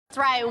That's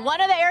right. One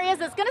of the areas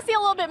that's going to see a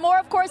little bit more,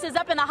 of course, is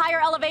up in the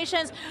higher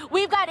elevations.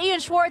 We've got Ian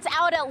Schwartz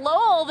out at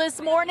Lowell this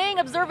morning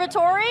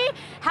Observatory.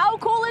 How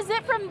cool is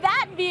it from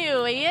that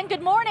view? Ian,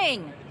 good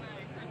morning.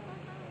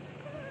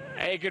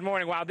 Hey, good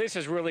morning. Wow, this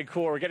is really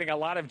cool. We're getting a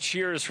lot of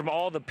cheers from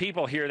all the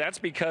people here. That's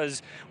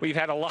because we've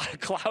had a lot of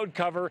cloud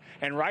cover,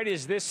 and right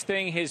as this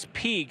thing has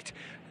peaked,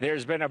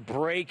 there's been a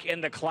break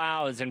in the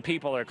clouds, and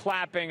people are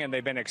clapping, and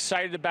they've been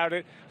excited about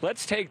it.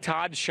 Let's take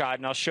Todd's shot,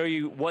 and I'll show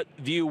you what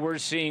view we're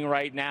seeing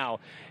right now.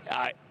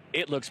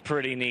 It looks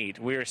pretty neat.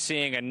 We're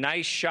seeing a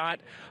nice shot.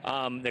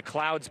 The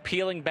clouds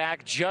peeling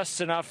back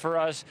just enough for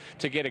us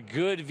to get a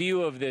good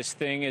view of this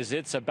thing, as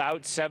it's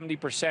about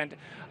 70%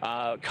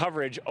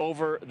 coverage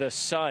over the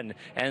sun.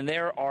 And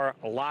there are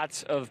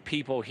lots of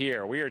people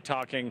here. We are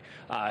talking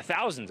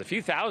thousands, a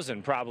few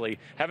thousand probably.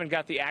 Haven't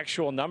got the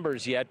actual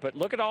numbers yet, but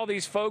look at all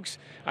these folks.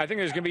 I think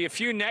there's going to be a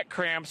few neck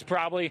cramps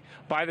probably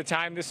by the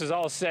time this is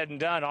all said and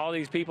done. All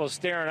these people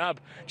staring up,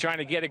 trying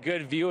to get a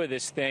good view of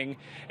this thing.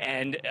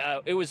 And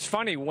it was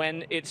funny,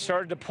 when it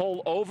started to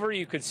pull over,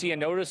 you could see a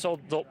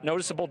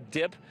noticeable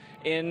dip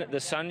in the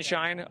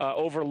sunshine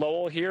over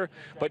Lowell here.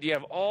 But you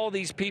have all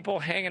these people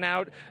hanging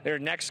out, their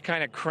necks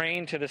kind of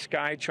craned to the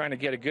sky, trying to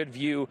get a good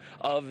view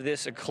of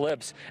this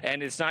eclipse.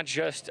 And it's not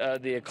just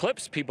the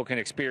eclipse people can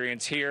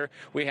experience here.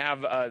 We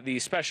have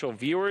these special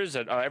viewers.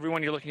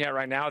 Everyone you're looking at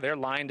right now, they're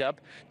lined up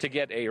to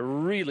get a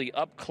really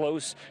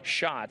up-close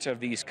shot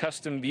of these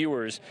custom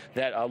viewers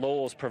that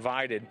Lowell's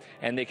provided.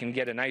 And they can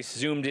get a nice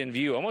zoomed-in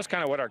view, almost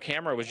kind of what our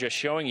camera was just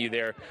showing you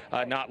there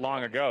not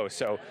long ago.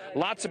 So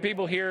lots of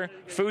people here,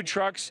 food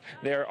trucks,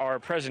 there are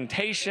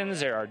presentations,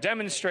 there are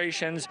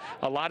demonstrations.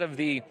 A lot of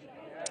the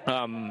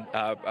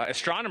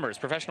astronomers,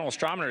 professional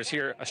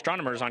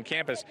astronomers on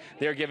campus,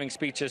 they're giving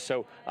speeches.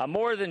 So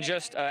more than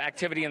just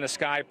activity in the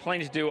sky,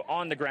 plenty to do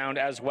on the ground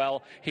as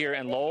well here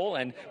in Lowell,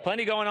 and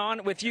plenty going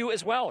on with you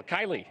as well.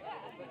 Kylie.